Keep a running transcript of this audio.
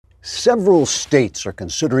Several states are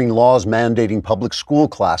considering laws mandating public school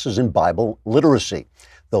classes in Bible literacy,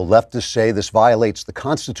 though leftists say this violates the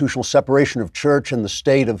constitutional separation of church and the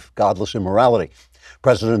state of godless immorality.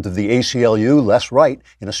 President of the ACLU, Les Wright,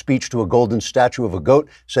 in a speech to a golden statue of a goat,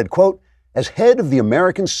 said, quote, "As head of the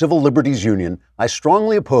American Civil Liberties Union, I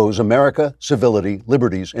strongly oppose America, civility,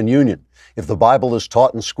 liberties, and union. If the Bible is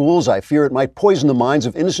taught in schools, I fear it might poison the minds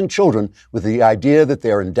of innocent children with the idea that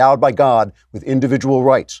they are endowed by God with individual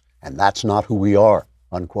rights, and that's not who we are,"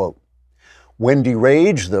 unquote. Wendy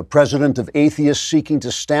Rage, the president of Atheists Seeking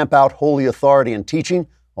to Stamp Out Holy Authority and Teaching,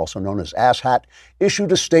 also known as ASSHAT,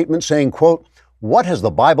 issued a statement saying, quote, "What has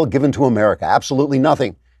the Bible given to America? Absolutely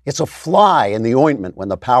nothing. It's a fly in the ointment when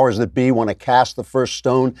the powers that be want to cast the first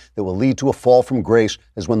stone that will lead to a fall from grace,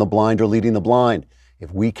 as when the blind are leading the blind.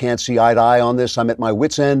 If we can't see eye to eye on this, I'm at my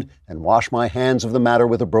wit's end and wash my hands of the matter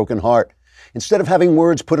with a broken heart. Instead of having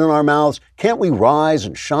words put in our mouths, can't we rise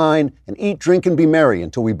and shine and eat, drink, and be merry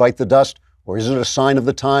until we bite the dust? Or is it a sign of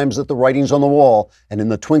the times that the writing's on the wall and in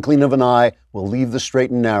the twinkling of an eye will leave the straight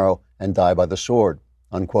and narrow and die by the sword?"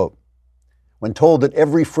 Unquote. When told that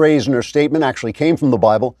every phrase in her statement actually came from the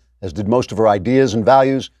Bible, as did most of her ideas and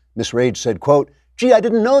values, Miss Rage said, quote, "Gee, I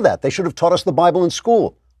didn't know that. They should have taught us the Bible in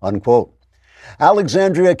school," unquote.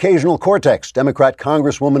 Alexandria Occasional-Cortex, Democrat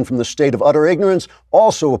congresswoman from the state of utter ignorance,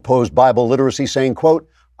 also opposed Bible literacy, saying, quote,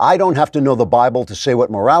 "I don't have to know the Bible to say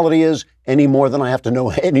what morality is any more than I have to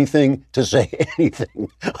know anything to say anything,"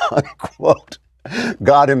 unquote.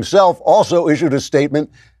 God himself also issued a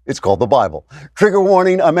statement. It's called the Bible. Trigger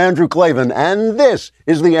warning, I'm Andrew Klavan, and this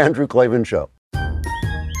is The Andrew Klavan Show.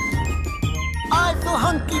 I feel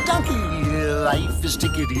hunky-dunky, life is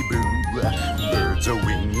tickety-boo. Birds are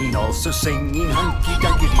winging, also singing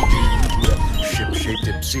hunky-dunky-doo. Ship-shaped,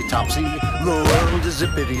 ipsy-topsy, the world is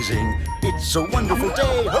zippity-zing. It's a wonderful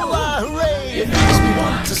day, hurrah, hooray! It makes me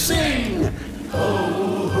want to sing.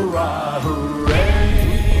 Oh, hurrah,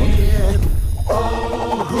 hooray!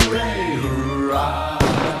 Oh, hooray, hurrah!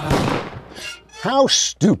 How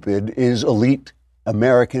stupid is elite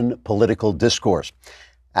American political discourse?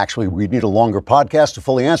 Actually, we'd need a longer podcast to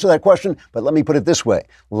fully answer that question, but let me put it this way.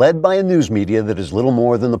 Led by a news media that is little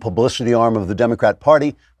more than the publicity arm of the Democrat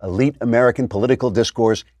Party, elite American political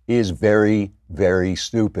discourse is very, very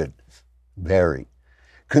stupid. Very.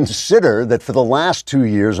 Consider that for the last 2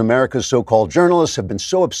 years, America's so-called journalists have been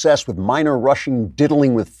so obsessed with minor Russian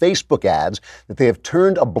diddling with Facebook ads that they have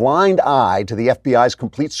turned a blind eye to the FBI's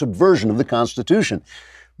complete subversion of the Constitution.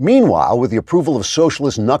 Meanwhile, with the approval of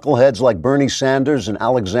socialist knuckleheads like Bernie Sanders and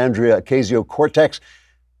Alexandria Ocasio-Cortez,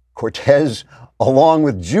 along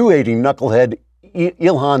with Jew-hating knucklehead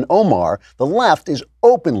Ilhan Omar, the left is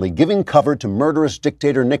openly giving cover to murderous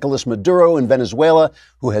dictator Nicolas Maduro in Venezuela,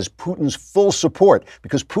 who has Putin's full support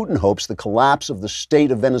because Putin hopes the collapse of the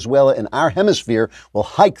state of Venezuela in our hemisphere will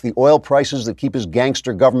hike the oil prices that keep his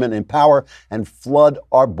gangster government in power and flood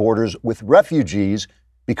our borders with refugees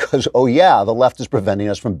because, oh yeah, the left is preventing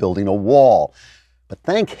us from building a wall. But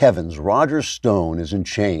thank heavens, Roger Stone is in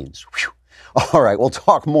chains. Whew. All right, we'll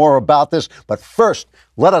talk more about this, but first,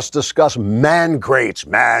 let us discuss man crates.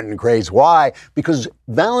 Man crates. Why? Because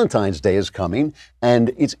Valentine's Day is coming,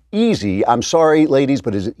 and it's easy. I'm sorry, ladies,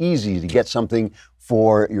 but it's easy to get something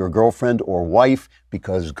for your girlfriend or wife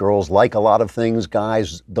because girls like a lot of things.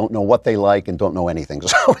 Guys don't know what they like and don't know anything.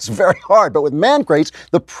 So it's very hard. But with Man Crates,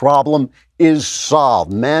 the problem is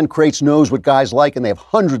solved. Man Crates knows what guys like, and they have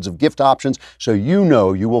hundreds of gift options, so you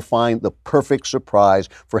know you will find the perfect surprise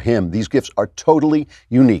for him. These gifts are totally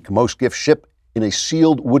unique. Most gifts ship in a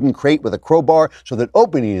sealed wooden crate with a crowbar so that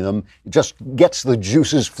opening them just gets the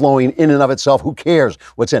juices flowing in and of itself. Who cares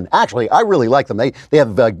what's in? Actually, I really like them. They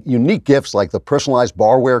have unique gifts like the personalized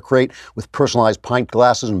barware crate with personalized pint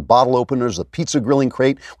glasses and bottle openers, the pizza grilling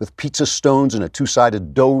crate with pizza stones and a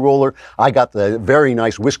two-sided dough roller. I got the very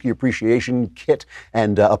nice whiskey appreciation kit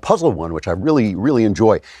and a puzzle one, which I really, really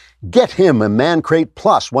enjoy. Get him a Man Crate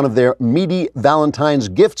Plus, one of their meaty Valentine's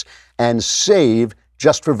gifts, and save.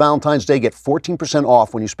 Just for Valentine's Day, get 14%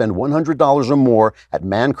 off when you spend $100 or more at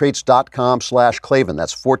mancrates.com/Klavan.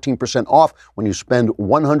 That's 14% off when you spend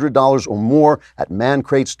 $100 or more at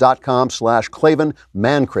mancrates.com/Klavan,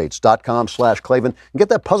 mancrates.com/Klavan. And get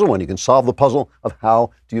that puzzle one. You can solve the puzzle of how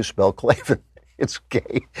do you spell Klavan. It's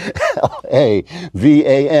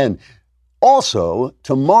Klavan. Also,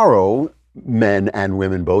 tomorrow, men and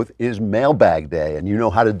women both, is Mailbag Day. And you know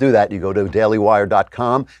how to do that. You go to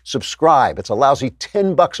dailywire.com, subscribe. It's a lousy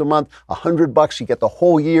 $10 a month, $100 you get the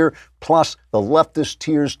whole year, plus the Leftist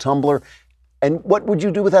Tears tumbler. And what would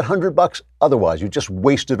you do with that $100 otherwise? You just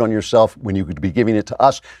wasted on yourself when you could be giving it to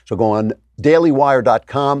us. So go on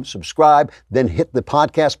dailywire.com, subscribe, then hit the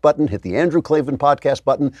podcast button, hit the Andrew Klavan podcast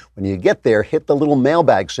button. When you get there, hit the little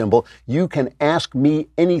mailbag symbol. You can ask me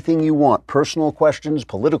anything you want, personal questions,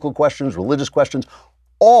 political questions, religious questions.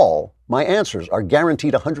 All my answers are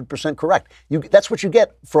guaranteed 100% correct. That's what you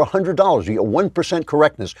get for $100. You get 1%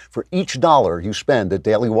 correctness for each dollar you spend at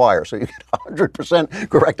Daily Wire. So you get 100%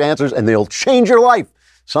 correct answers, and they'll change your life,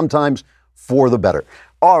 sometimes for the better.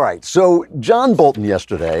 All right, so John Bolton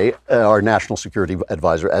yesterday, our national security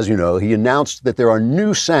advisor, as you know, he announced that there are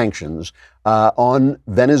new sanctions on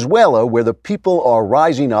Venezuela, where the people are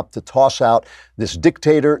rising up to toss out this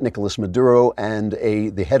dictator, Nicolas Maduro, and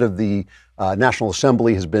the head of the National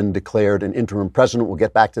Assembly has been declared an interim president. We'll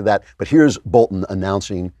get back to that. But here's Bolton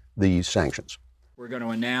announcing the sanctions. We're going to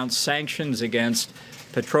announce sanctions against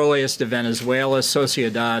Petroleos de Venezuela,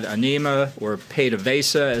 Sociedad Anima, or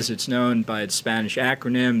PDVSA, as it's known by its Spanish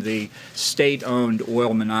acronym, the state-owned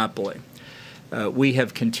oil monopoly. We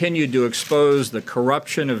have continued to expose the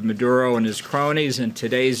corruption of Maduro and his cronies, and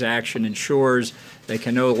today's action ensures they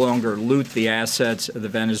can no longer loot the assets of the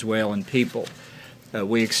Venezuelan people.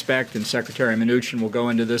 We expect, and Secretary Mnuchin will go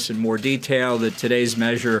into this in more detail, that today's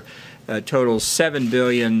measure totals $7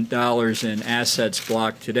 billion in assets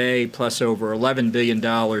blocked today, plus over $11 billion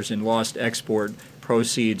in lost export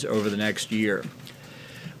proceeds over the next year.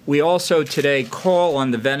 We also today call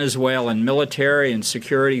on the Venezuelan military and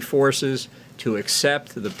security forces to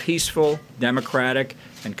accept the peaceful, democratic,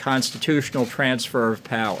 and constitutional transfer of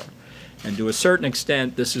power. And to a certain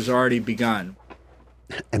extent, this has already begun.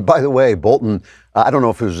 And by the way, Bolton, I don't know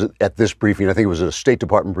if it was at this briefing, I think it was at a State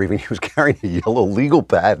Department briefing, he was carrying a yellow legal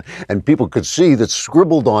pad, and people could see that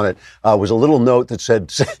scribbled on it was a little note that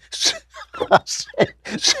said,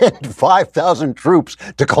 send 5,000 troops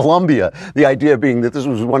to Colombia. The idea being that this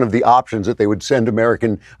was one of the options, that they would send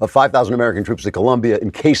 5,000 American troops to Colombia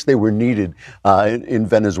in case they were needed in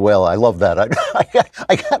Venezuela. I love that.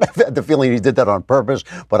 I kind of had the feeling he did that on purpose,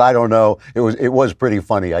 but I don't know. It was pretty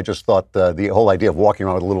funny. I just thought the whole idea of walking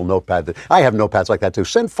around with a little notepad, that I have notepads like that too.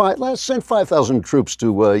 Send 5,000 troops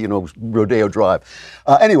to Rodeo Drive.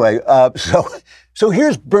 So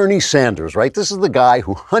here's Bernie Sanders, right? This is the guy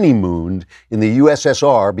who honeymooned in the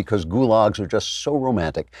USSR because gulags are just so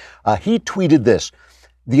romantic. He tweeted this: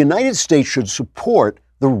 the United States should support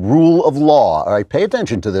the rule of law. All right, pay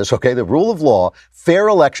attention to this, okay? The rule of law, fair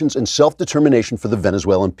elections, and self-determination for the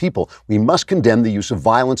Venezuelan people. We must condemn the use of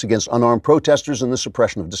violence against unarmed protesters and the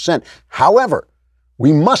suppression of dissent. However,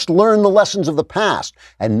 we must learn the lessons of the past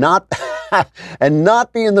and not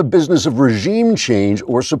be in the business of regime change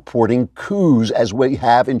or supporting coups as we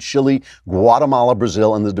have in Chile, Guatemala,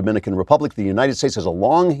 Brazil, and the Dominican Republic. The United States has a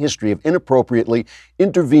long history of inappropriately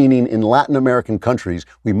intervening in Latin American countries.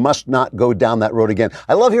 We must not go down that road again.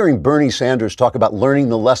 I love hearing Bernie Sanders talk about learning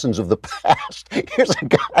the lessons of the past. Here's a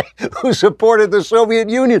guy who supported the Soviet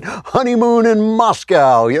Union, honeymoon in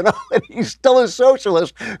Moscow, and he's still a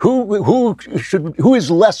socialist. Who is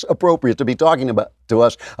less appropriate to be talking to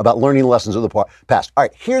us about learning lessons of the past? All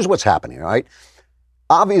right, here's what's happening, all right?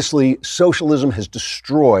 Obviously, socialism has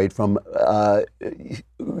destroyed, from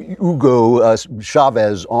Hugo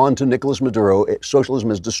Chavez on to Nicolas Maduro, socialism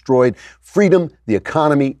has destroyed freedom, the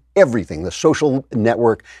economy, everything, the social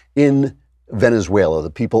network in Venezuela. The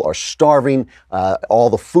people are starving. All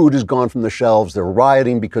the food is gone from the shelves. They're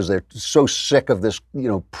rioting because they're so sick of this,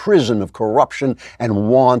 prison of corruption and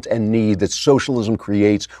want and need that socialism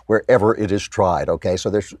creates wherever it is tried. Okay, so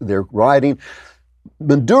they're rioting.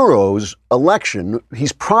 Maduro's election,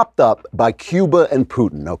 he's propped up by Cuba and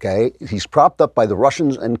Putin, okay? He's propped up by the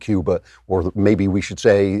Russians and Cuba, or maybe we should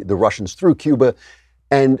say the Russians through Cuba.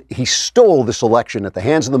 And he stole this election at the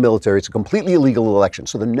hands of the military. It's a completely illegal election.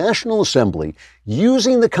 So the National Assembly,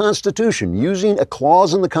 using the Constitution, using a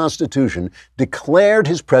clause in the Constitution, declared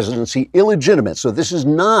his presidency illegitimate. So this is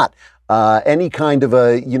not any kind of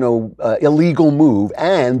illegal move.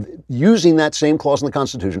 And using that same clause in the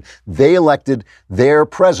Constitution, they elected their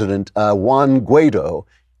president, Juan Guaido,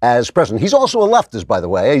 as president. He's also a leftist, by the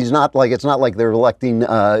way. It's not like they're electing,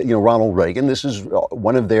 Ronald Reagan. This is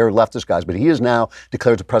one of their leftist guys, but he is now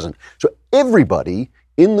declared the president. So everybody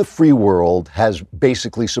in the free world has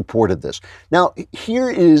basically supported this. Now, here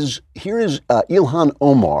is Ilhan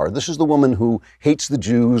Omar. This is the woman who hates the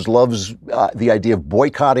Jews, loves the idea of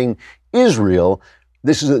boycotting Israel.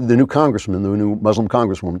 This is the new congressman, the new Muslim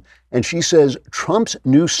congresswoman, and she says Trump's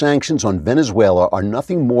new sanctions on Venezuela are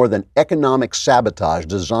nothing more than economic sabotage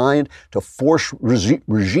designed to force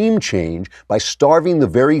regime change by starving the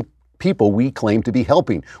very people we claim to be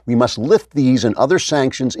helping. We must lift these and other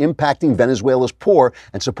sanctions impacting Venezuela's poor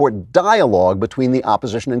and support dialogue between the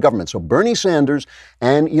opposition and government. So Bernie Sanders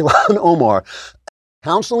and Ilhan Omar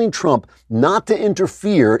counseling Trump not to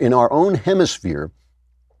interfere in our own hemisphere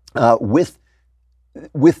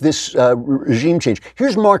with this regime change.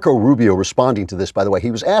 Here's Marco Rubio responding to this, by the way. He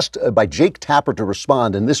was asked by Jake Tapper to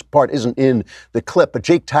respond, and this part isn't in the clip, but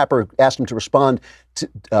Jake Tapper asked him to respond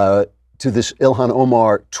to this Ilhan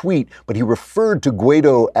Omar tweet, but he referred to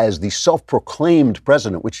Guaido as the self-proclaimed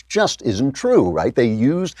president, which just isn't true, right? They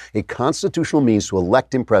used a constitutional means to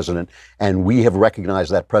elect him president, and we have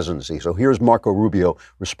recognized that presidency. So here's Marco Rubio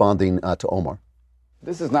responding to Omar.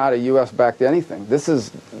 This is not a U.S.-backed anything.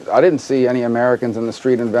 I didn't see any Americans in the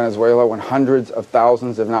street in Venezuela when hundreds of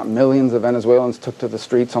thousands, if not millions of Venezuelans took to the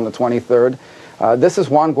streets on the 23rd. This is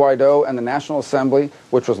Juan Guaido and the National Assembly,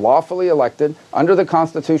 which was lawfully elected under the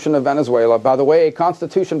Constitution of Venezuela. By the way, a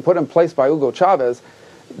constitution put in place by Hugo Chavez.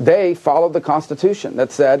 They followed the Constitution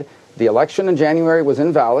that said the election in January was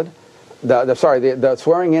invalid. The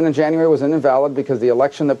swearing in January was invalid because the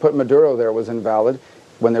election that put Maduro there was invalid.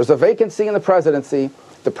 When there's a vacancy in the presidency,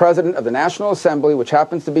 the president of the National Assembly, which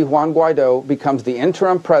happens to be Juan Guaido, becomes the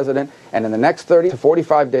interim president, and in the next 30 to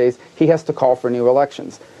 45 days, he has to call for new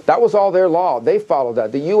elections. That was all their law. They followed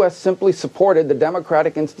that. The U.S. simply supported the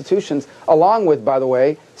democratic institutions, along with, by the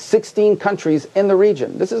way, 16 countries in the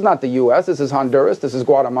region. This is not the U.S., this is Honduras, this is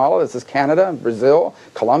Guatemala, this is Canada, Brazil,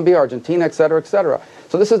 Colombia, Argentina, et cetera, et cetera.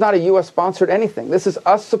 So this is not a U.S.-sponsored anything. This is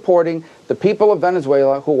us supporting the people of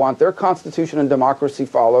Venezuela who want their constitution and democracy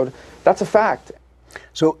followed. That's a fact.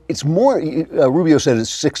 So it's more, Rubio said it's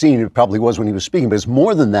 16, it probably was when he was speaking, but it's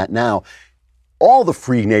more than that now. All the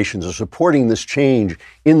free nations are supporting this change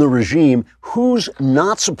in the regime. Who's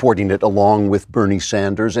not supporting it along with Bernie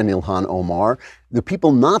Sanders and Ilhan Omar? The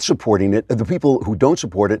people not supporting it, the people who don't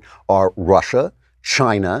support it are Russia,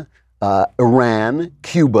 China, Iran,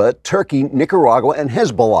 Cuba, Turkey, Nicaragua, and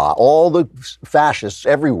Hezbollah. All the fascists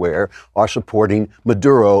everywhere are supporting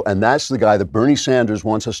Maduro, and that's the guy that Bernie Sanders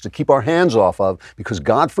wants us to keep our hands off of, because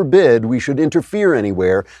God forbid we should interfere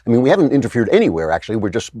anywhere. I mean, we haven't interfered anywhere, actually. We're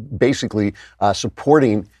just basically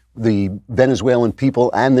supporting the Venezuelan people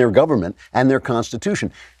and their government and their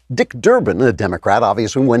constitution. Dick Durbin, a Democrat,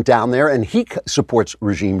 obviously went down there, and he supports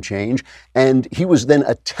regime change, and he was then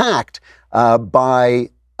attacked by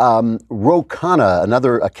Ro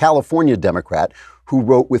Khanna, a California Democrat, who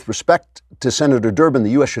wrote, with respect to Senator Durbin, the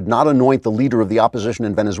U.S. should not anoint the leader of the opposition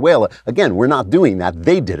in Venezuela. Again, we're not doing that.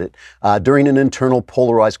 They did it during an internal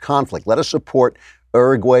polarized conflict. Let us support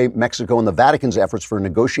Uruguay, Mexico, and the Vatican's efforts for a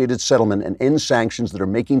negotiated settlement and end sanctions that are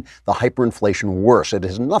making the hyperinflation worse. It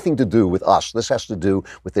has nothing to do with us. This has to do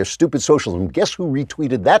with their stupid socialism. Guess who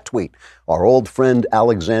retweeted that tweet? Our old friend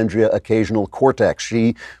Alexandria Occasional Cortex.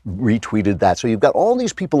 She retweeted that. So you've got all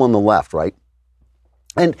these people on the left, right?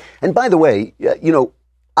 And by the way,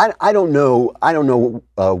 I don't know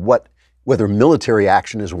whether military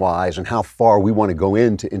action is wise and how far we want to go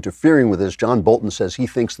into interfering with this. John Bolton says he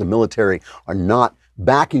thinks the military are not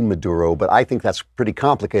backing Maduro, but I think that's pretty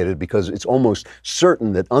complicated because it's almost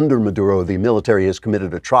certain that under Maduro, the military has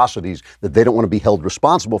committed atrocities that they don't want to be held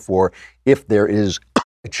responsible for if there is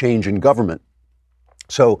a change in government.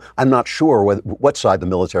 So I'm not sure what side the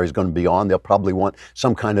military is going to be on. They'll probably want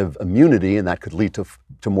some kind of immunity, and that could lead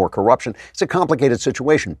to more corruption. It's a complicated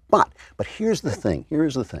situation. But here's the thing.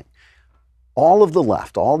 All of the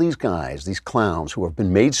left, all these guys, these clowns who have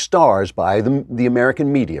been made stars by the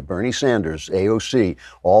American media, Bernie Sanders, AOC,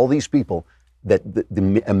 all these people that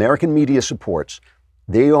the American media supports,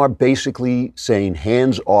 they are basically saying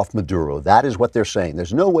hands off Maduro. That is what they're saying.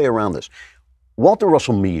 There's no way around this. Walter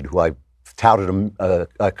Russell Mead, who I touted him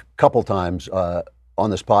a couple times on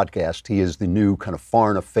this podcast. He is the new kind of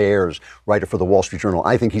foreign affairs writer for the Wall Street Journal.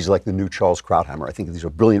 I think he's like the new Charles Krauthammer. I think he's a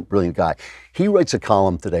brilliant, brilliant guy. He writes a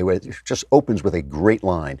column today where it just opens with a great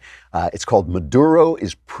line. It's called "Maduro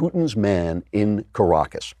is Putin's Man in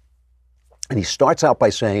Caracas." And he starts out by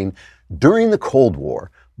saying, during the Cold War,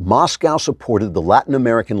 Moscow supported the Latin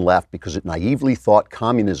American left because it naively thought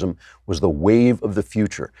communism was the wave of the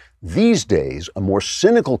future. These days, a more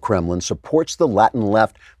cynical Kremlin supports the Latin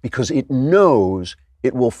left because it knows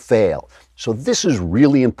it will fail. So this is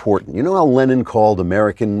really important. You know how Lenin called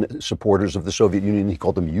American supporters of the Soviet Union, he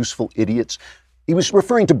called them useful idiots? He was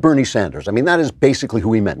referring to Bernie Sanders. I mean, that is basically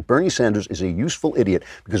who he meant. Bernie Sanders is a useful idiot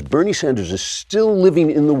because Bernie Sanders is still living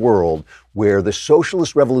in the world where the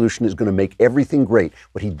socialist revolution is going to make everything great.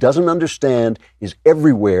 What he doesn't understand is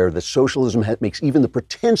everywhere that socialism makes even the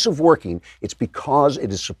pretense of working, it's because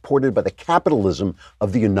it is supported by the capitalism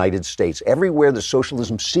of the United States. Everywhere that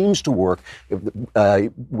socialism seems to work,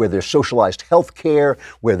 where there's socialized health care,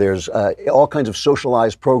 where there's all kinds of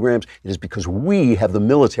socialized programs, it is because we have the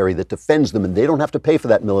military that defends them, and they don't have to pay for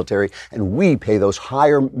that military, and we pay those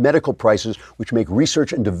higher medical prices, which make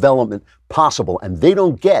research and development possible. And they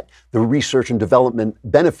don't get the research and development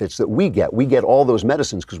benefits that we get. We get all those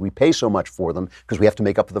medicines because we pay so much for them, because we have to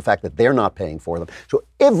make up for the fact that they're not paying for them. So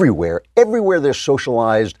everywhere there's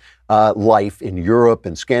socialized life in Europe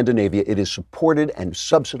and Scandinavia, it is supported and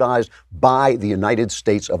subsidized by the United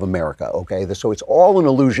States of America, okay? So it's all an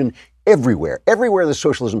illusion everywhere. Everywhere the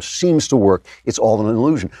socialism seems to work, it's all an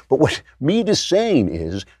illusion. But what Mead is saying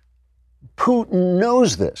is Putin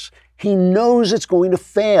knows this. He knows it's going to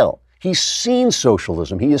fail. He's seen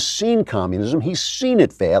socialism. He has seen communism. He's seen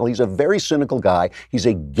it fail. He's a very cynical guy. He's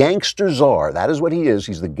a gangster czar. That is what he is.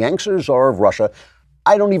 He's the gangster czar of Russia.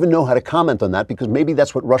 I don't even know how to comment on that, because maybe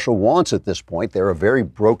that's what Russia wants at this point. They're a very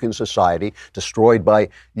broken society, destroyed by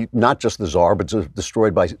not just the czar, but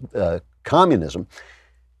destroyed by communism.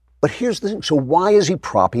 But here's the thing. So why is he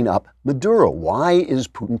propping up Maduro? Why is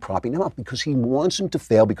Putin propping him up? Because he wants him to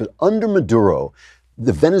fail, because under Maduro,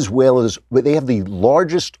 the Venezuelans, they have the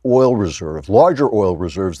largest oil reserve, larger oil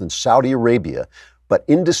reserves than Saudi Arabia. But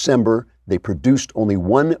in December, they produced only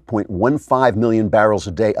 1.15 million barrels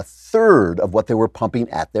a day, a third of what they were pumping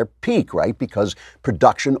at their peak, right? Because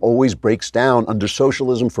production always breaks down under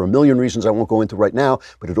socialism for a million reasons I won't go into right now,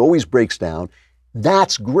 but it always breaks down.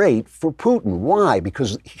 That's great for Putin. Why?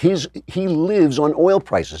 Because he lives on oil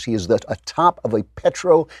prices. He is atop of a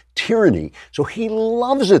petro tyranny. So he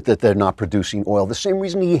loves it that they're not producing oil. The same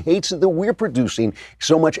reason he hates it that we're producing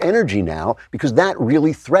so much energy now, because that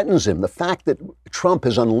really threatens him. The fact that Trump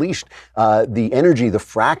has unleashed the energy, the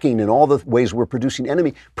fracking, and all the ways we're producing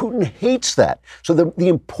energy, Putin hates that. So the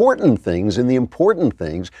important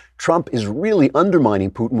things, Trump is really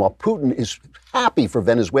undermining Putin, while Putin is happy for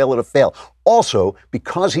Venezuela to fail. Also,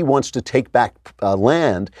 because he wants to take back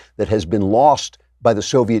land that has been lost by the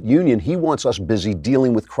Soviet Union, he wants us busy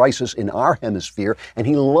dealing with crisis in our hemisphere, and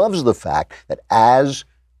he loves the fact that as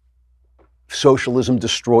socialism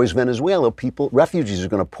destroys Venezuela, refugees are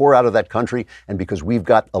going to pour out of that country, and because we've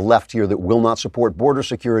got a left here that will not support border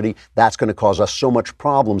security, that's going to cause us so much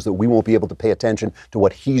problems that we won't be able to pay attention to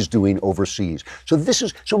what he's doing overseas.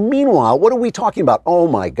 So meanwhile, what are we talking about? Oh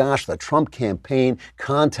my gosh, the Trump campaign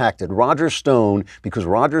contacted Roger Stone, because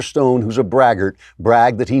Roger Stone, who's a braggart,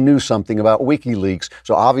 bragged that he knew something about WikiLeaks.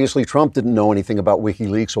 So obviously Trump didn't know anything about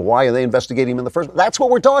WikiLeaks, so why are they investigating him in the first place? That's what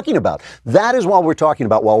we're talking about. That is what we're talking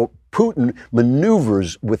about. While Putin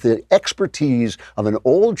maneuvers with the expertise of an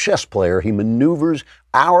old chess player, he maneuvers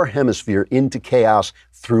our hemisphere into chaos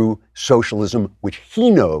through socialism, which he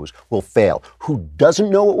knows will fail. Who doesn't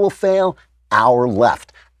know it will fail? Our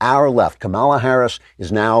left. Our left. Kamala Harris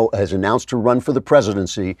has announced to run for the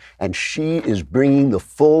presidency, and she is bringing the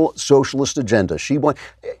full socialist agenda. She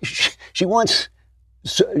wants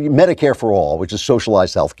Medicare for all, which is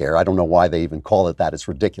socialized health care. I don't know why they even call it that. It's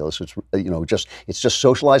ridiculous. It's just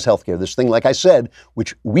socialized health care. This thing, like I said,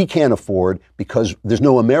 which we can't afford because there's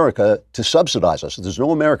no America to subsidize us. There's no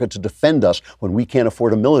America to defend us when we can't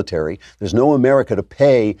afford a military. There's no America to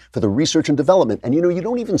pay for the research and development. And you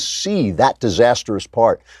don't even see that disastrous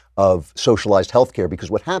part of socialized health care,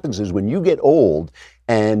 because what happens is when you get old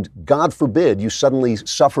and God forbid you suddenly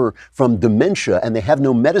suffer from dementia and they have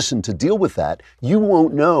no medicine to deal with that, you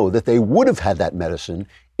won't know that they would have had that medicine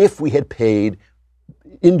if we had paid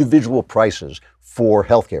individual prices for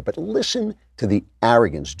healthcare. But listen to the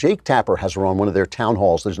arrogance. Jake Tapper has her on one of their town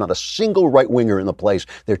halls. There's not a single right-winger in the place.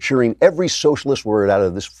 They're cheering every socialist word out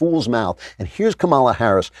of this fool's mouth. And here's Kamala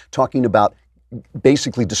Harris talking about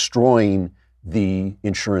basically destroying the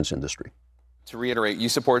insurance industry. To reiterate, you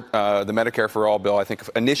support the Medicare for All bill, I think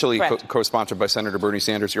initially co-sponsored by Senator Bernie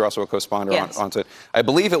Sanders. You're also a co-sponsor on it. I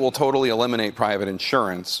believe it will totally eliminate private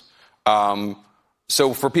insurance.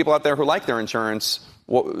 So for people out there who like their insurance,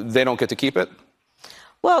 they don't get to keep it?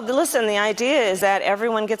 Well, listen, the idea is that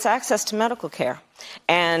everyone gets access to medical care.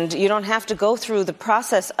 And you don't have to go through the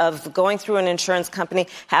process of going through an insurance company,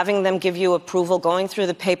 having them give you approval, going through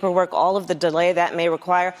the paperwork, all of the delay that may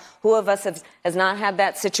require. Who of us has not had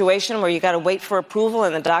that situation where you got to wait for approval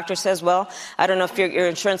and the doctor says, well, I don't know if your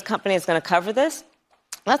insurance company is going to cover this?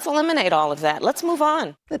 Let's eliminate all of that. Let's move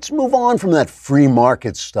on. Let's move on from that free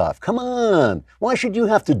market stuff. Come on. Why should you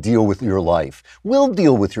have to deal with your life? We'll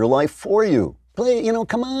deal with your life for you. Play,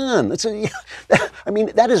 come on.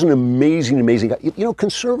 That is an amazing.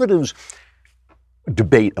 Conservatives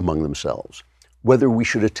debate among themselves whether we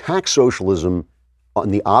should attack socialism on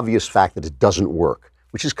the obvious fact that it doesn't work,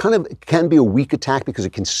 which is can be a weak attack because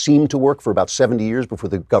it can seem to work for about 70 years before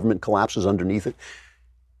the government collapses underneath it.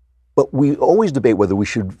 But we always debate whether we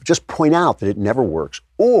should just point out that it never works,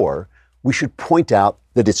 or we should point out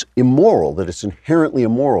that it's immoral, that it's inherently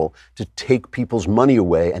immoral to take people's money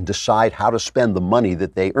away and decide how to spend the money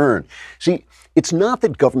that they earn. See, it's not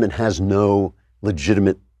that government has no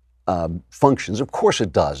legitimate functions. Of course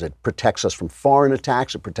it does. It protects us from foreign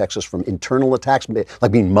attacks. It protects us from internal attacks,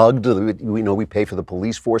 like being mugged. We pay for the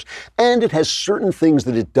police force. And it has certain things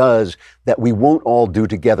that it does that we won't all do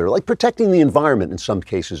together, like protecting the environment in some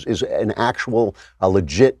cases is an actual,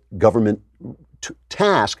 legit government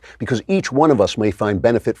task, because each one of us may find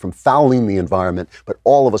benefit from fouling the environment, but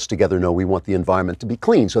all of us together know we want the environment to be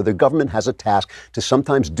clean. So the government has a task to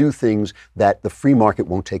sometimes do things that the free market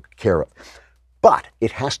won't take care of. But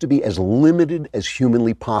it has to be as limited as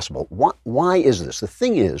humanly possible. Why is this? The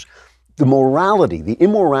thing is, the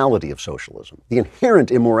immorality of socialism, the inherent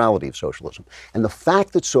immorality of socialism, and the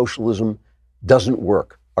fact that socialism doesn't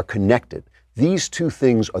work are connected. These two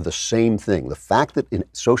things are the same thing. The fact that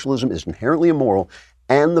socialism is inherently immoral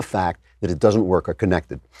and the fact that it doesn't work are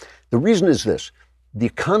connected. The reason is this. The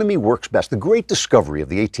economy works best. The great discovery of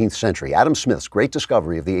the 18th century, Adam Smith's great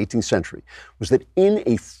discovery of the 18th century, was that in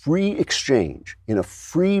a free exchange, in a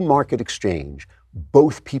free market exchange,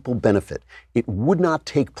 both people benefit. It would not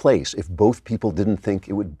take place if both people didn't think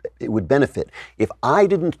it would benefit. If I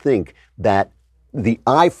didn't think that the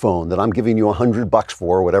iPhone that I'm giving you $100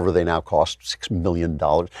 for, whatever they now cost, $6 million,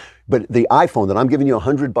 but the iPhone that I'm giving you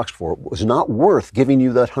 $100 for was not worth giving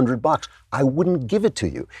you that $100, I wouldn't give it to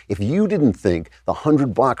you. If you didn't think the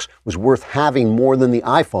 $100 was worth having more than the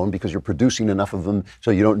iPhone because you're producing enough of them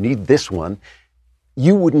so you don't need this one,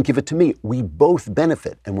 you wouldn't give it to me. We both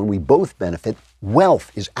benefit. And when we both benefit,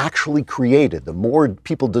 wealth is actually created. The more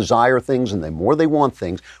people desire things and the more they want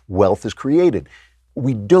things, wealth is created.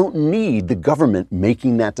 We don't need the government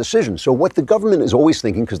making that decision. So what the government is always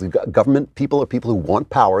thinking, because the government people are people who want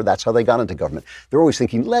power, that's how they got into government. They're always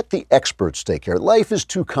thinking, let the experts take care. Life is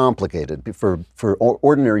too complicated for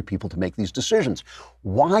ordinary people to make these decisions.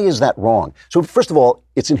 Why is that wrong? So first of all,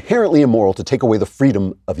 it's inherently immoral to take away the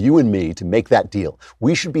freedom of you and me to make that deal.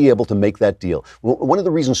 We should be able to make that deal. Well, one of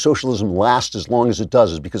the reasons socialism lasts as long as it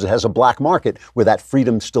does is because it has a black market where that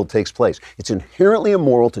freedom still takes place. It's inherently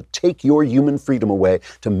immoral to take your human freedom away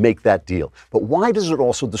to make that deal. But why does it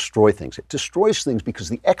also destroy things? It destroys things because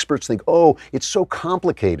the experts think, oh, it's so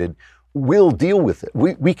complicated, we'll deal with it.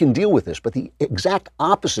 We can deal with this. But the exact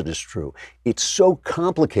opposite is true. It's so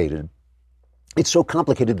complicated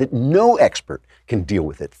that no expert can deal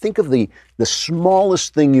with it. Think of the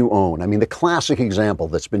smallest thing you own. I mean, the classic example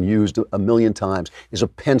that's been used a million times is a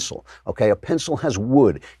pencil. Okay, a pencil has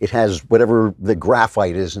wood. It has whatever the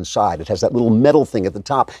graphite is inside. It has that little metal thing at the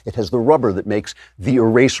top. It has the rubber that makes the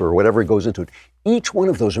eraser or whatever goes into it. Each one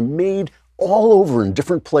of those are made all over in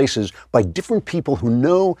different places by different people who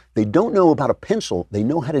don't know about a pencil. They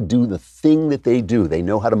know how to do the thing that they do. They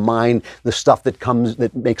know how to mine the stuff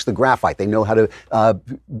that makes the graphite. They know how to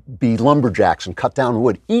be lumberjacks and cut down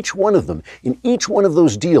wood. Each one of them, in each one of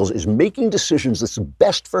those deals, is making decisions that's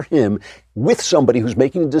best for him with somebody who's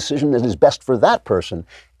making a decision that is best for that person.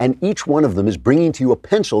 And each one of them is bringing to you a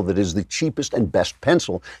pencil that is the cheapest and best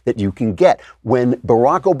pencil that you can get. When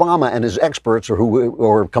Barack Obama and his experts,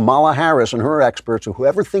 or Kamala Harris and her experts, or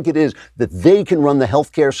whoever think it is that they can run the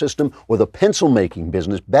healthcare system or the pencil making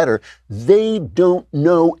business better, they don't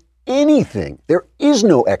know anything. There is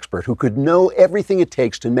no expert who could know everything it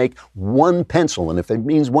takes to make one pencil. And if it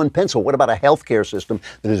means one pencil, what about a healthcare system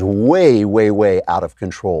that is way, way, way out of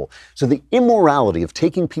control? So the immorality of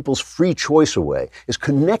taking people's free choice away is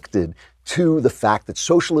connected to the fact that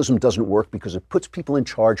socialism doesn't work because it puts people in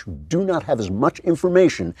charge who do not have as much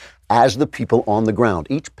information as the people on the ground.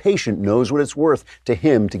 Each patient knows what it's worth to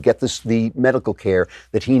him to get the medical care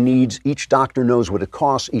that he needs. Each doctor knows what it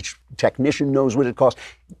costs. Each technician knows what it costs.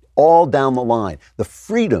 All down the line. The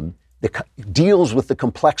freedom that deals with the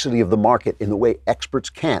complexity of the market in the way experts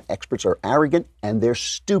can't. Experts are arrogant and they're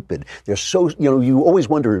stupid. They're so, you always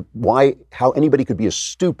wonder how anybody could be as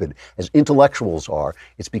stupid as intellectuals are.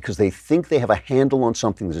 It's because they think they have a handle on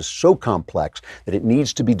something that is so complex that it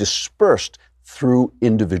needs to be dispersed through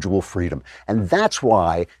individual freedom. And that's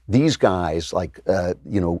why these guys like,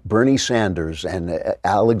 Bernie Sanders and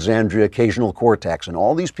Alexandria Ocasio-Cortez and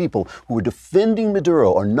all these people who are defending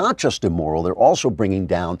Maduro are not just immoral, they're also bringing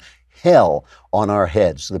down hell on our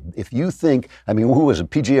heads. If you think, I mean, who was it?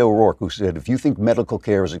 PJ O'Rourke, who said, if you think medical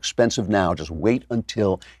care is expensive now, just wait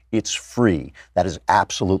until it's free. That is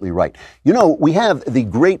absolutely right. You know, we have the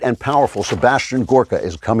great and powerful Sebastian Gorka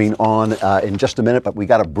is coming on in just a minute, but we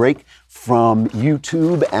got a break from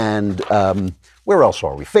YouTube and where else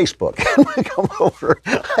are we? Facebook. Come over.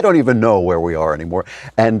 I don't even know where we are anymore.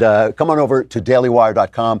 And come on over to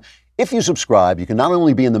dailywire.com. If you subscribe, you can not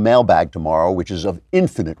only be in the mailbag tomorrow, which is of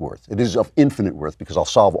infinite worth. It is of infinite worth because I'll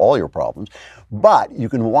solve all your problems. But you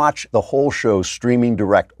can watch the whole show streaming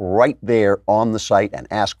direct right there on the site and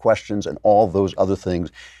ask questions and all those other things.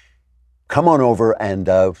 Come on over and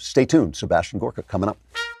stay tuned. Sebastian Gorka coming up.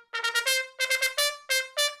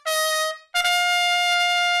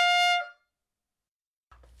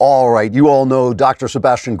 All right, you all know Dr.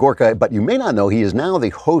 Sebastian Gorka, but you may not know he is now the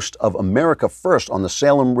host of America First on the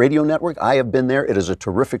Salem Radio Network. I have been there. It is a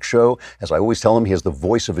terrific show. As I always tell him, he has the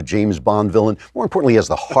voice of a James Bond villain. More importantly, he has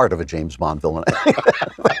the heart of a James Bond villain.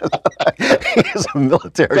 He is a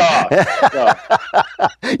military.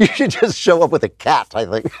 You should just show up with a cat, I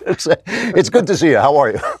think. It's good to see you. How are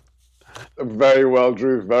you? Very well,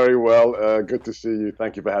 Drew. Very well. Good to see you.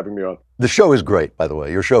 Thank you for having me on. The show is great, by the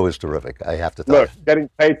way. Your show is terrific. I have to tell you. Look, getting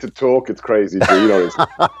paid to talk, it's crazy, Drew. You know,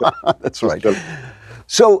 that's right.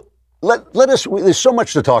 So let us. There's so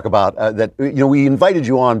much to talk about that. You know, we invited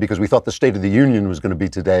you on because we thought the State of the Union was going to be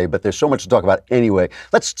today, but there's so much to talk about anyway.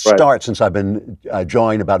 Let's start since I've been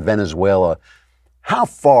jawing about Venezuela. How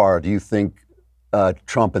far do you think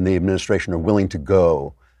Trump and the administration are willing to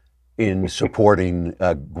go in supporting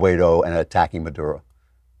Guaido and attacking Maduro?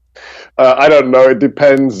 I don't know. It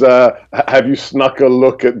depends. Have you snuck a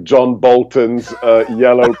look at John Bolton's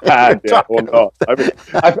yellow pad yet or not? I mean,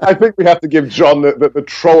 I think we have to give John the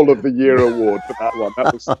Troll of the Year award for that one.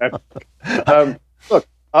 That was epic. Look,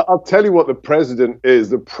 I'll tell you what the president is.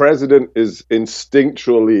 The president is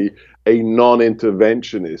instinctually a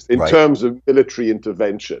non-interventionist in terms of military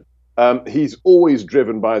intervention. He's always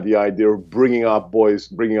driven by the idea of bringing our boys,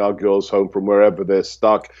 bringing our girls home from wherever they're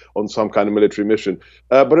stuck on some kind of military mission.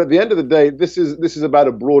 But at the end of the day, this is about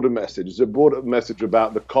a broader message. It's a broader message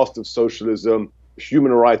about the cost of socialism,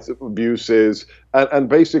 human rights abuses, and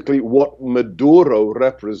basically what Maduro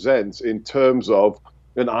represents in terms of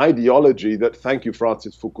an ideology that, thank you,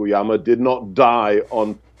 Francis Fukuyama, did not die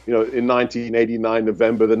on, in 1989,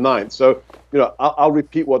 November the 9th. So, I'll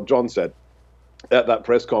repeat what John said at that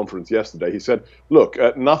press conference yesterday. He said, look,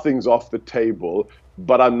 nothing's off the table,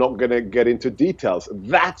 but I'm not going to get into details.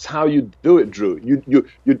 That's how you do it, Drew.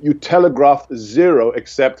 You telegraph zero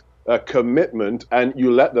except commitment, and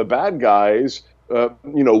you let the bad guys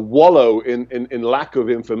wallow in lack of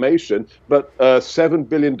information. But $7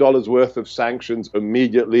 billion worth of sanctions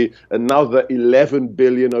immediately, another $11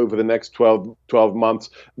 billion over the next 12 months.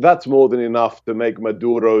 That's more than enough to make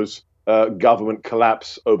Maduro's government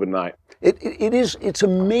collapse overnight. It's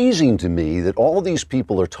amazing to me that all these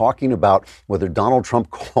people are talking about whether Donald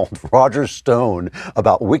Trump called Roger Stone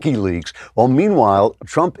about WikiLeaks, while meanwhile,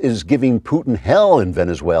 Trump is giving Putin hell in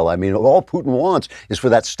Venezuela. I mean, all Putin wants is for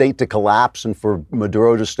that state to collapse and for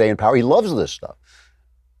Maduro to stay in power. He loves this stuff.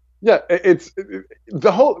 Yeah,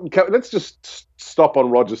 let's just stop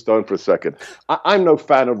on Roger Stone for a second. I'm no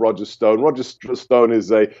fan of Roger Stone. Roger Stone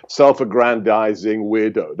is a self-aggrandizing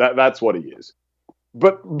weirdo. That's what he is.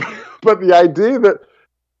 But the idea that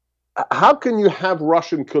how can you have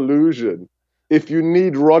Russian collusion if you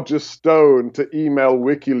need Roger Stone to email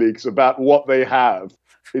WikiLeaks about what they have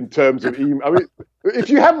in terms of email? I mean, if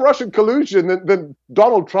you have Russian collusion, then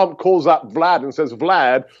Donald Trump calls up Vlad and says,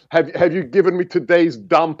 Vlad, have you given me today's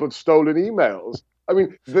dump of stolen emails? I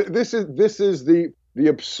mean, this is the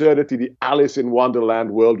absurdity, the Alice in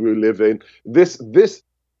Wonderland world we live in.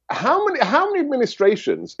 How many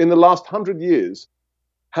administrations in the last 100 years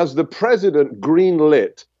has the president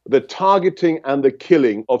greenlit the targeting and the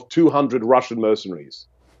killing of 200 Russian mercenaries?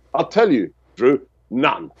 I'll tell you, Drew,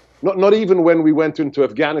 none. Not even when we went into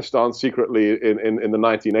Afghanistan secretly in the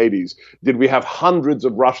 1980s did we have hundreds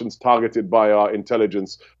of Russians targeted by our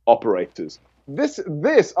intelligence operators. This,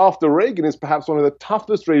 after Reagan, is perhaps one of the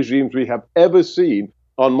toughest regimes we have ever seen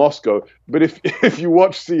on Moscow. But if you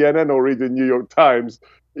watch CNN or read the New York Times,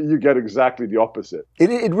 you get exactly the opposite.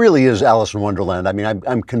 It really is Alice in Wonderland. I mean,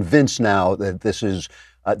 I'm convinced now that this is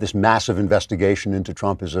this massive investigation into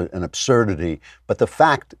Trump is an absurdity. But the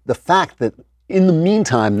fact that in the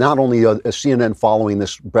meantime, not only is CNN following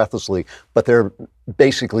this breathlessly, but they're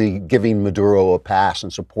basically giving Maduro a pass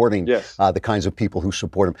and supporting the kinds of people who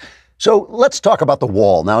support him. So let's talk about the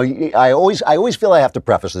wall. Now, I always feel I have to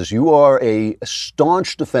preface this. You are a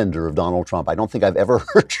staunch defender of Donald Trump. I don't think I've ever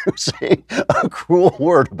heard you say a cruel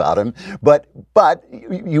word about him, but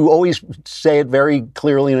you always say it very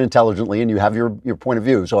clearly and intelligently, and you have your point of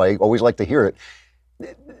view. So I always like to hear it.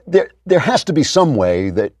 There has to be some way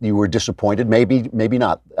that you were disappointed, maybe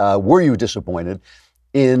not. Were you disappointed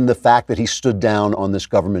in the fact that he stood down on this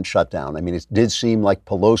government shutdown? I mean, it did seem like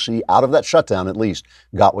Pelosi, out of that shutdown at least,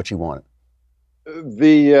 got what she wanted.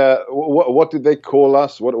 What did they call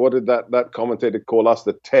us? What did that commentator call us?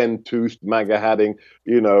 The 10-toothed MAGA-hatting,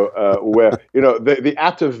 where, the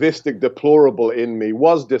atavistic deplorable in me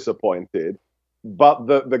was disappointed, but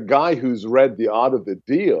the guy who's read The Art of the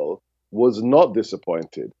Deal was not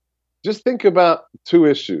disappointed. Just think about two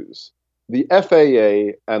issues. The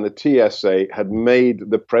FAA and the TSA had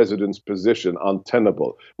made the president's position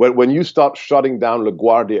untenable. When you start shutting down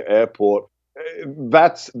LaGuardia Airport,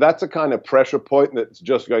 that's a kind of pressure point that's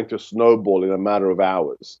just going to snowball in a matter of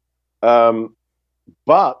hours.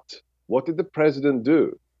 But what did the president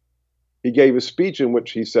do? He gave a speech in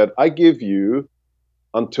which he said, I give you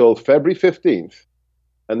until February 15th,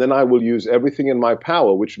 and then I will use everything in my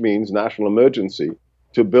power, which means national emergency,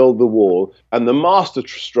 to build the wall. And the master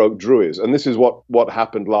stroke drew is, and this is what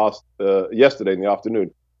happened yesterday in the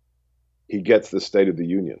afternoon. He gets the State of the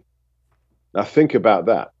Union. Now think about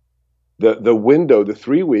that. The window, the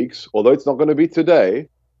 3 weeks, although it's not going to be today,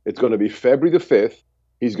 it's going to be February the 5th.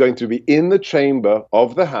 He's going to be in the chamber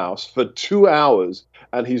of the House for 2 hours,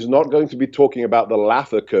 and he's not going to be talking about the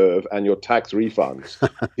Laffer curve and your tax refunds.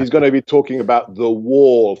 He's going to be talking about the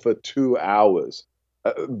wall for 2 hours.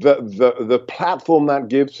 The platform that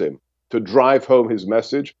gives him to drive home his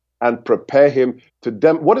message and prepare him to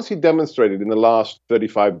what has he demonstrated in the last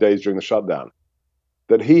 35 days during the shutdown?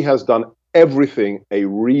 That he has done everything a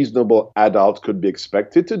reasonable adult could be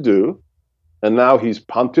expected to do, and now he's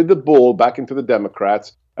punted the ball back into the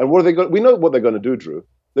Democrats. And what are they going? We know what they're going to do, Drew.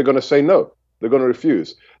 They're going to say no. They're going to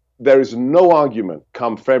refuse. There is no argument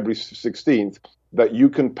come February 16th that you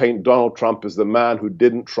can paint Donald Trump as the man who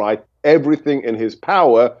didn't try everything in his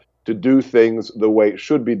power to do things the way it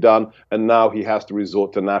should be done, and now he has to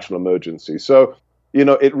resort to national emergency. So,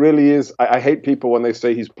 it really is. I hate people when they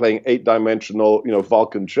say he's playing 8-dimensional,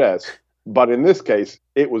 Vulcan chess. But in this case,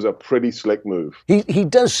 it was a pretty slick move. He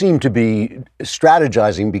does seem to be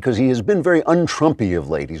strategizing because he has been very un-Trumpy of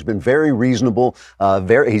late. He's been very reasonable.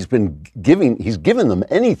 He's given them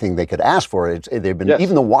anything they could ask for. They've been, yes.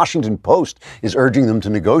 Even the Washington Post is urging them to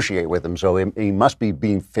negotiate with him. So he must be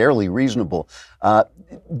being fairly reasonable. What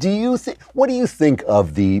do you think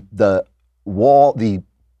of the wall?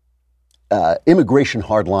 Immigration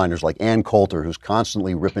hardliners like Ann Coulter, who's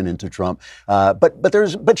constantly ripping into Trump,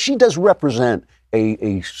 but she does represent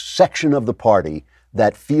a section of the party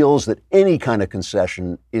that feels that any kind of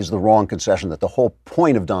concession is the wrong concession. That the whole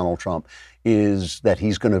point of Donald Trump is that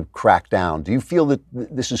he's going to crack down. Do you feel that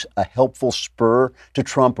this is a helpful spur to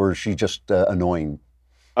Trump, or is she just annoying?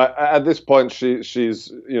 At this point,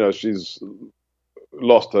 she's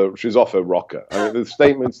lost her. She's off her rocker. I mean, the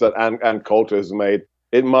statements that Ann Coulter has made.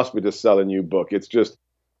 It must be to sell a new book. It's just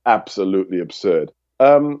absolutely absurd.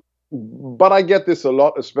 But I get this a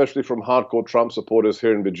lot, especially from hardcore Trump supporters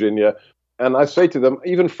here in Virginia. And I say to them,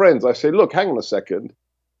 even friends, I say, look, hang on a second.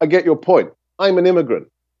 I get your point. I'm an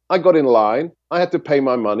immigrant. I got in line. I had to pay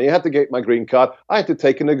my money. I had to get my green card. I had to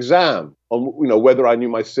take an exam on whether I knew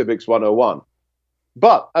my Civics 101.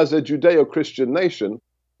 But as a Judeo-Christian nation,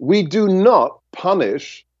 we do not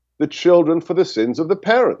punish the children for the sins of the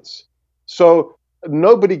parents. So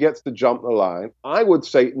nobody gets to jump the line. I would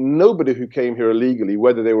say nobody who came here illegally,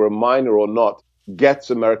 whether they were a minor or not,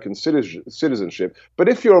 gets American citizenship. But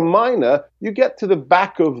if you're a minor, you get to the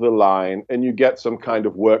back of the line and you get some kind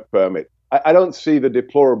of work permit. I don't see the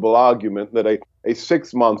deplorable argument that a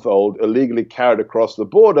 6-month-old illegally carried across the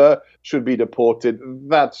border should be deported.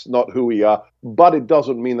 That's not who we are. But it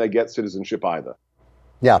doesn't mean they get citizenship either.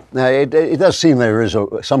 Yeah, it does seem there is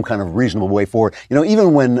some kind of reasonable way forward.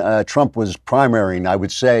 Even when Trump was primarying, I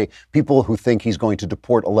would say people who think he's going to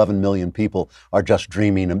deport 11 million people are just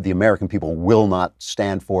dreaming. The American people will not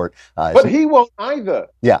stand for it. But he won't either.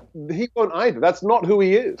 Yeah. He won't either. That's not who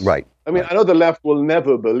he is. Right. I mean, I know the left will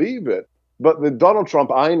never believe it, but the Donald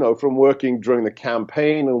Trump I know from working during the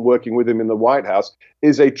campaign and working with him in the White House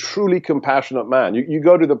is a truly compassionate man. You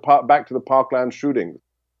go to back to the Parkland shootings.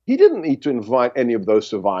 He didn't need to invite any of those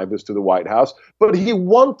survivors to the White House, but he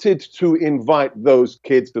wanted to invite those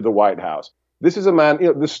kids to the White House. This is a man,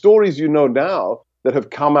 the stories now that have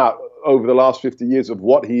come out over the last 50 years of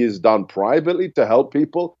what he has done privately to help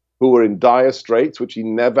people, who were in dire straits, which he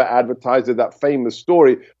never advertised. That famous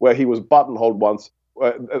story where he was buttonholed once.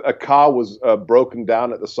 A car was broken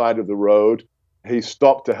down at the side of the road. He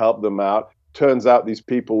stopped to help them out. Turns out these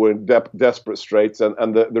people were in desperate straits.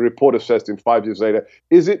 And the reporter says to him 5 years later,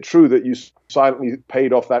 is it true that you silently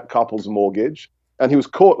paid off that couple's mortgage? And he was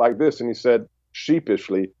caught like this. And he said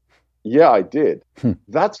sheepishly, yeah, I did.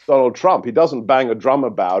 That's Donald Trump. He doesn't bang a drum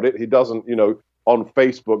about it. He doesn't, on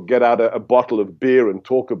Facebook, get out a bottle of beer and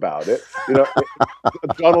talk about it.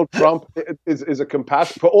 Donald Trump is a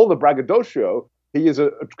compassion for all the braggadocio. He is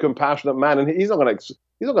a compassionate man, and he's not going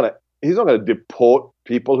to deport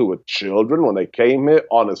people who were children when they came here.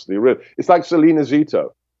 Honestly, really, it's like Selena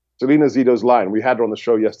Zito's line. We had her on the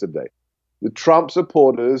show yesterday. The Trump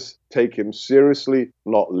supporters take him seriously,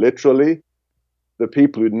 not literally. The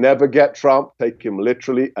people who never get Trump take him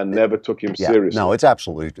literally and never took him seriously. No, it's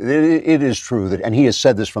absolute. It is true that, and he has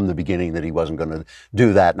said this from the beginning that he wasn't going to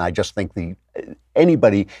do that. And I just think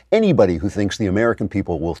anybody who thinks the American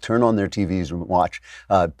people will turn on their TVs and watch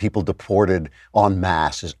people deported en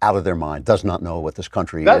masse is out of their mind. Does not know what this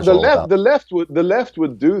country is all about. The left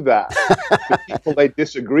would do that to people they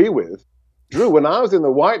disagree with. Drew, when I was in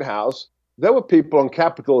the White House, there were people on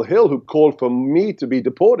Capitol Hill who called for me to be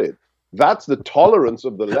deported. That's the tolerance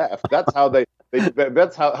of the left. That's how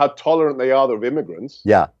that's how tolerant they are of immigrants.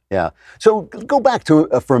 Yeah. So go back to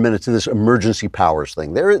for a minute to this emergency powers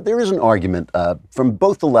thing. There is an argument from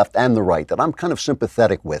both the left and the right that I'm kind of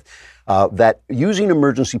sympathetic with, that using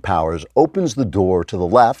emergency powers opens the door to the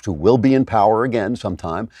left, who will be in power again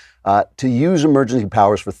sometime, to use emergency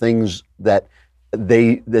powers for things that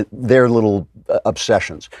their little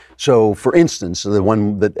obsessions. So, for instance, the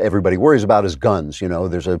one that everybody worries about is guns.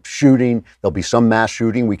 There's a shooting, there'll be some mass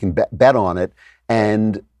shooting, we can bet on it,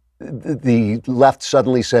 and the left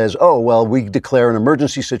suddenly says, oh, well, we declare an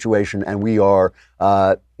emergency situation and we are,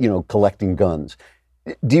 collecting guns.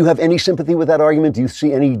 Do you have any sympathy with that argument? Do you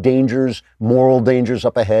see any dangers, moral dangers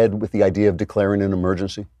up ahead with the idea of declaring an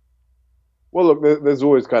emergency? Well, look, there's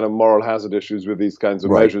always kind of moral hazard issues with these kinds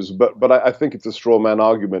of measures, but I think it's a straw man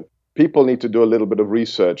argument. People need to do a little bit of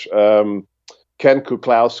research. Ken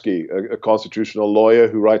Kuklowski, a constitutional lawyer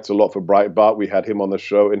who writes a lot for Breitbart, we had him on the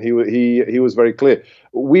show, and he was very clear.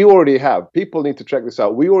 People need to check this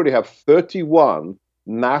out. We already have 31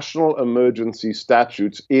 national emergency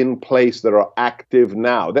statutes in place that are active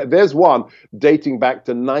now. There's one dating back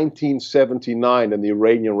to 1979 and the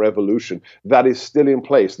Iranian Revolution that is still in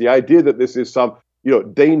place. The idea that this is some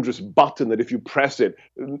dangerous button that if you press it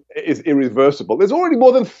is irreversible. There's already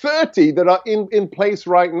more than 30 that are in place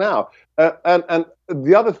right now. And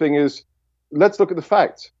the other thing is, let's look at the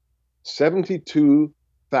facts.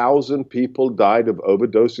 72,000 people died of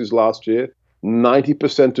overdoses last year.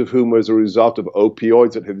 90% of whom was a result of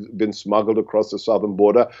opioids that have been smuggled across the southern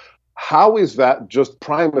border. How is that just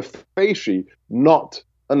prima facie not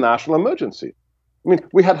a national emergency? I mean,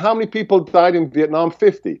 we had how many people died in Vietnam?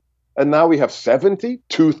 50. And now we have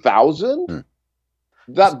 72,000?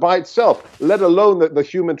 That by itself, let alone the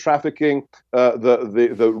human trafficking,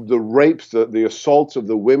 the rapes, the assaults of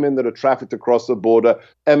the women that are trafficked across the border,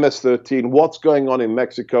 MS-13, what's going on in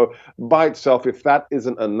Mexico, by itself, if that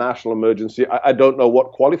isn't a national emergency, I don't know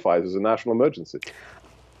what qualifies as a national emergency.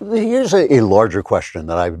 Here's a larger question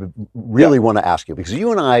that I really want to ask you, because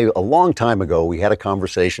you and I, a long time ago, we had a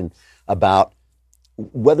conversation about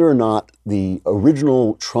whether or not the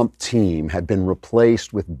original Trump team had been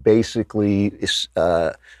replaced with basically,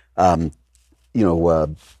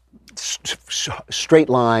 straight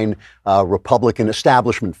line Republican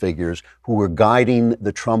establishment figures who were guiding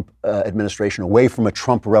the Trump administration away from a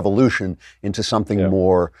Trump revolution into something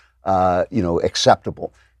more,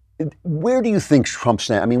 acceptable. Where do you think Trump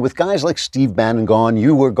stands? I mean, with guys like Steve Bannon gone,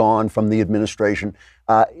 you were gone from the administration.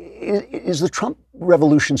 Is the Trump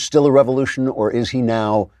revolution still a revolution, or is he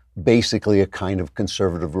now basically a kind of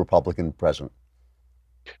conservative Republican president?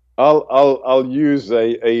 I'll use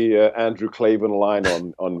a Andrew Klavan line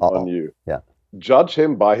on you. Yeah. Judge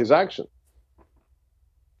him by his action.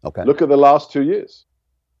 Okay. Look at the last 2 years.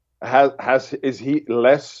 Is he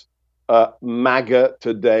less MAGA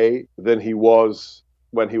today than he was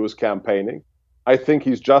when he was campaigning? I think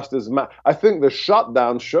he's just as I think the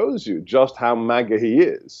shutdown shows you just how MAGA he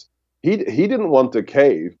is. He didn't want to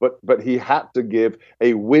cave, but he had to give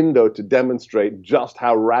a window to demonstrate just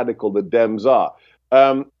how radical the Dems are.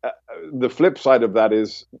 The flip side of that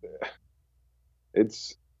is,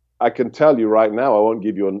 I can tell you right now, I won't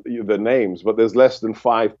give you the names, but there's less than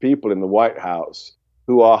 5 people in the White House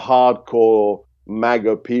who are hardcore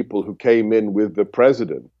MAGA people who came in with the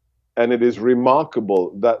president. And it is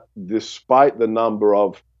remarkable that despite the number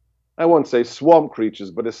of, I won't say swamp creatures,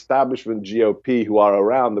 but establishment GOP who are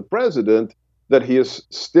around the president, that he is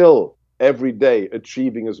still every day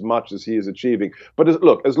achieving as much as he is achieving. But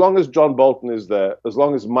look, as long as John Bolton is there, as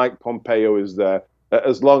long as Mike Pompeo is there,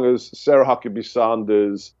 as long as Sarah Huckabee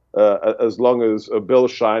Sanders, as long as Bill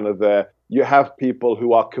Shine are there, you have people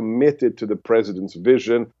who are committed to the president's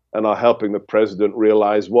vision and are helping the president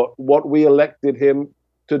realize what we elected him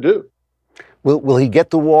to do. Will he get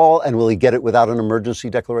the wall, and will he get it without an emergency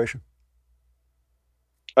declaration?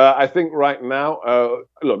 I think right now,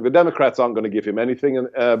 look, the Democrats aren't going to give him anything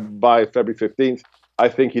by February 15th. I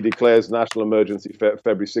think he declares national emergency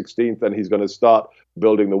February 16th, and he's going to start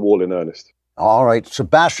building the wall in earnest. All right.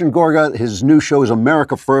 Sebastian Gorka, his new show is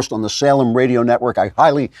America First on the Salem Radio Network. I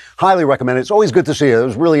highly, highly recommend it. It's always good to see you. It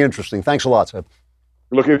was really interesting. Thanks a lot, Seb.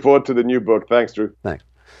 Looking forward to the new book. Thanks, Drew. Thanks.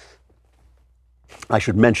 I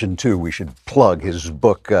should mention, too, we should plug his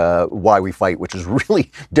book, Why We Fight, which is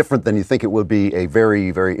really different than you think it would be. A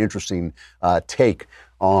very, very interesting take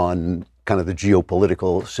on kind of the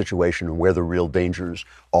geopolitical situation and where the real dangers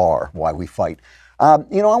are, why we fight. I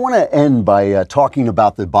want to end by talking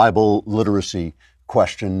about the Bible literacy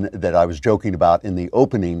question that I was joking about in the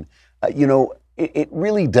opening. It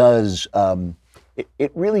really does.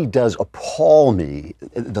 It really does appall me,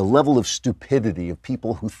 the level of stupidity of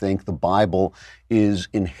people who think the Bible is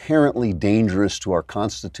inherently dangerous to our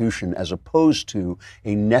Constitution as opposed to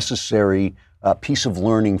a necessary piece of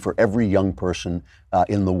learning for every young person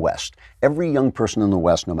in the West. Every young person in the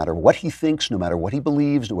West, no matter what he thinks, no matter what he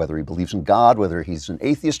believes, whether he believes in God, whether he's an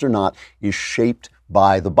atheist or not, is shaped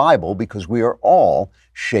by the Bible, because we are all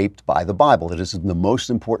shaped by the Bible. It is the most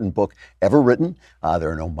important book ever written.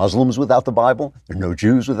 There are no Muslims without the Bible. There are no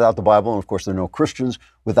Jews without the Bible. And of course, there are no Christians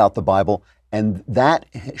without the Bible. And that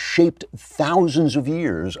shaped thousands of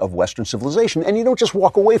years of Western civilization. And you don't just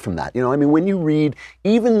walk away from that. When you read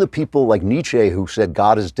even the people like Nietzsche who said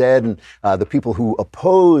God is dead, and the people who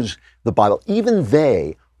oppose the Bible, even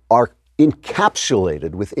they are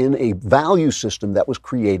encapsulated within a value system that was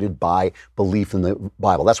created by belief in the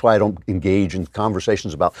Bible. That's why I don't engage in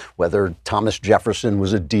conversations about whether Thomas Jefferson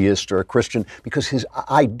was a deist or a Christian, because his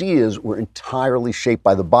ideas were entirely shaped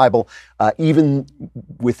by the Bible, even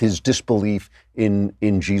with his disbelief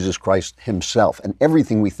in Jesus Christ himself and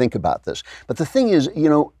everything we think about this. But the thing is,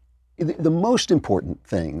 the most important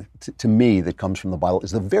thing to me that comes from the Bible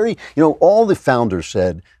is all the founders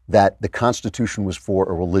said that the Constitution was for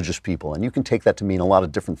a religious people. And you can take that to mean a lot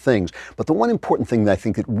of different things. But the one important thing that I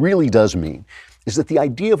think it really does mean is that the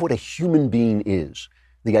idea of what a human being is,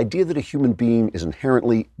 the idea that a human being is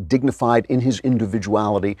inherently dignified in his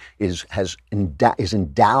individuality, is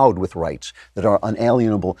endowed with rights that are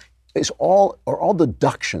unalienable, are all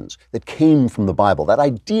deductions that came from the Bible. That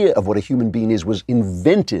idea of what a human being is was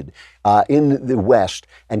invented in the West,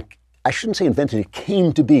 and I shouldn't say invented, it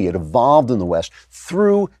came to be, it evolved in the West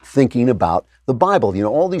through thinking about the Bible.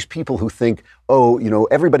 All these people who think,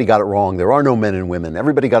 everybody got it wrong, there are no men and women,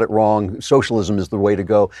 everybody got it wrong, socialism is the way to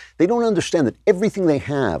go. They don't understand that everything they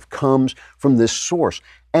have comes from this source.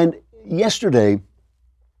 And yesterday,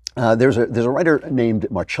 there's a writer named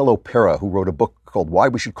Marcello Pera who wrote a book called Why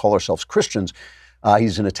We Should Call Ourselves Christians.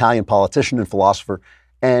 He's an Italian politician and philosopher,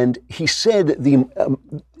 and he said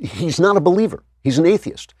he's not a believer. He's an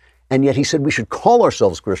atheist. And yet he said we should call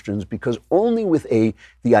ourselves Christians because only with the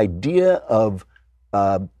idea of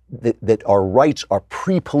that our rights are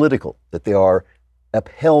pre-political, that they are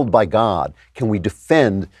upheld by God, can we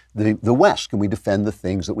defend the West? Can we defend the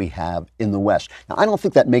things that we have in the West? Now, I don't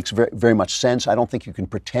think that makes very, very much sense. I don't think you can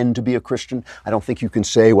pretend to be a Christian. I don't think you can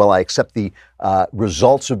say, well, I accept the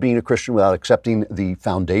results of being a Christian without accepting the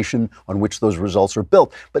foundation on which those results are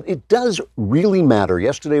built. But it does really matter.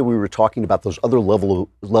 Yesterday, we were talking about those other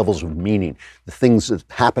levels of meaning, the things that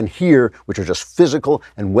happen here, which are just physical,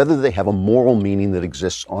 and whether they have a moral meaning that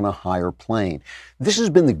exists on a higher plane. This has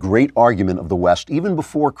been the great argument of the West, even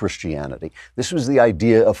before Christianity. This was the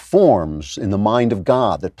idea of forms in the mind of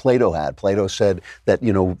God that Plato had. Plato said that,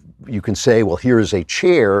 you can say, well, here is a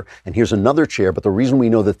chair and here's another chair, but the reason we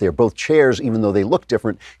know that they're both chairs, even though they look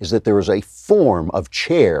different, is that there is a form of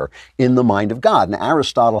chair in the mind of God. And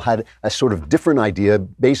Aristotle had a sort of different idea.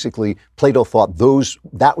 Basically, Plato thought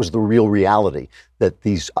that was the real reality, that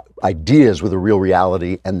these ideas were the real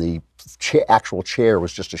reality and the actual chair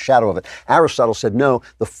was just a shadow of it. Aristotle said, no,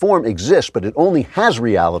 the form exists, but it only has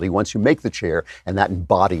reality once you make the chair, and that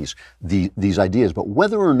embodies these ideas. But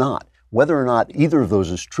whether or not whether or not either of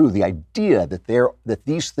those is true, the idea that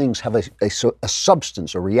these things have a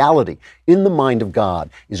substance, a reality in the mind of God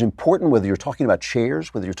is important, whether you're talking about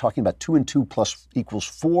chairs, whether you're talking about 2 and 2 plus equals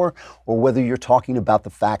 4, or whether you're talking about the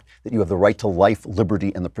fact that you have the right to life,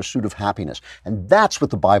 liberty, and the pursuit of happiness. And that's what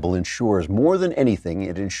the Bible ensures more than anything.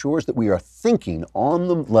 It ensures that we are thinking on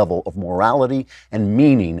the level of morality and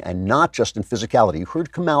meaning, and not just in physicality. You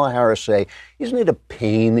heard Kamala Harris say, isn't it a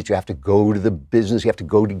pain that you have to go to the business, you have to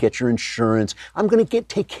go to get your insurance? I'm going to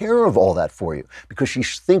take care of all that for you, because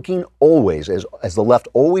she's thinking always, as the left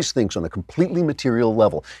always thinks, on a completely material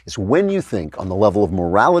level. It's when you think on the level of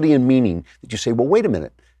morality and meaning that you say, well, wait a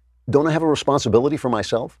minute, don't I have a responsibility for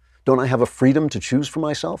myself? Don't I have a freedom to choose for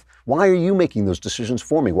myself? Why are you making those decisions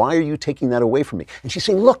for me? Why are you taking that away from me? And she's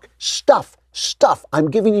saying, look, stuff, I'm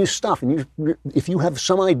giving you stuff. And if you have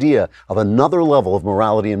some idea of another level of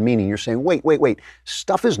morality and meaning, you're saying, wait,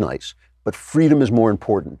 stuff is nice, but freedom is more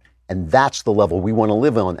important. And that's the level we want to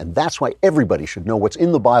live on. And that's why everybody should know what's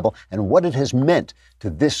in the Bible and what it has meant to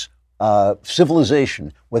this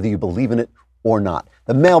civilization, whether you believe in it or not.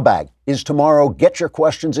 The mailbag is tomorrow. Get your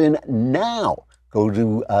questions in now. Go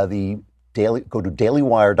to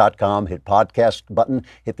dailywire.com, hit podcast button,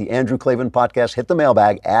 hit the Andrew Klavan podcast, hit the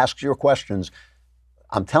mailbag, ask your questions.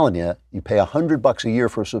 I'm telling you, you pay $100 a year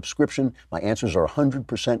for a subscription. My answers are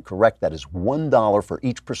 100% correct. That is $1 for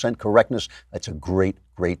each percent correctness. That's a great,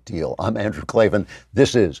 great deal. I'm Andrew Klavan.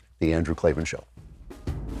 This is The Andrew Klavan Show.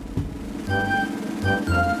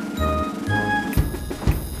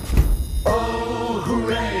 Oh,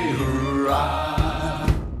 hooray, hurrah.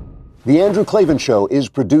 The Andrew Klavan Show is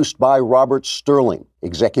produced by Robert Sterling.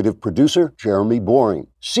 Executive producer, Jeremy Boring.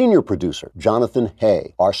 Senior producer, Jonathan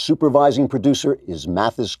Hay. Our supervising producer is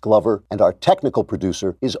Mathis Glover, and our technical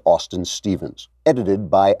producer is Austin Stevens. Edited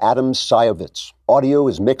by Adam Sayevitz. Audio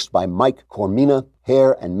is mixed by Mike Cormina.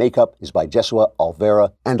 Hair and makeup is by Jesua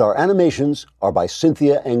Alvera. And our animations are by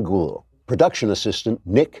Cynthia Angulo. Production assistant,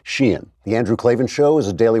 Nick Sheehan. The Andrew Klavan Show is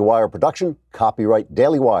a Daily Wire production. Copyright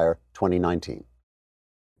Daily Wire 2019.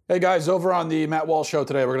 Hey guys, over on the Matt Walsh Show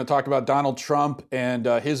today, we're going to talk about Donald Trump and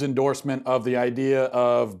his endorsement of the idea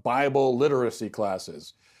of Bible literacy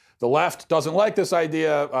classes. The left doesn't like this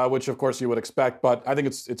idea, which of course you would expect, but I think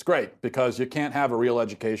it's great because you can't have a real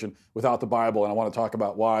education without the Bible, and I want to talk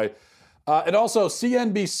about why. And also,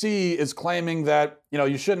 CNBC is claiming that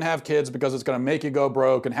you shouldn't have kids because it's going to make you go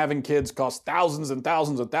broke, and having kids costs thousands and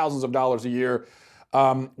thousands and thousands of dollars a year,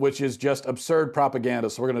 which is just absurd propaganda.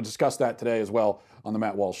 So we're going to discuss that today as well on the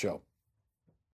Matt Walsh Show.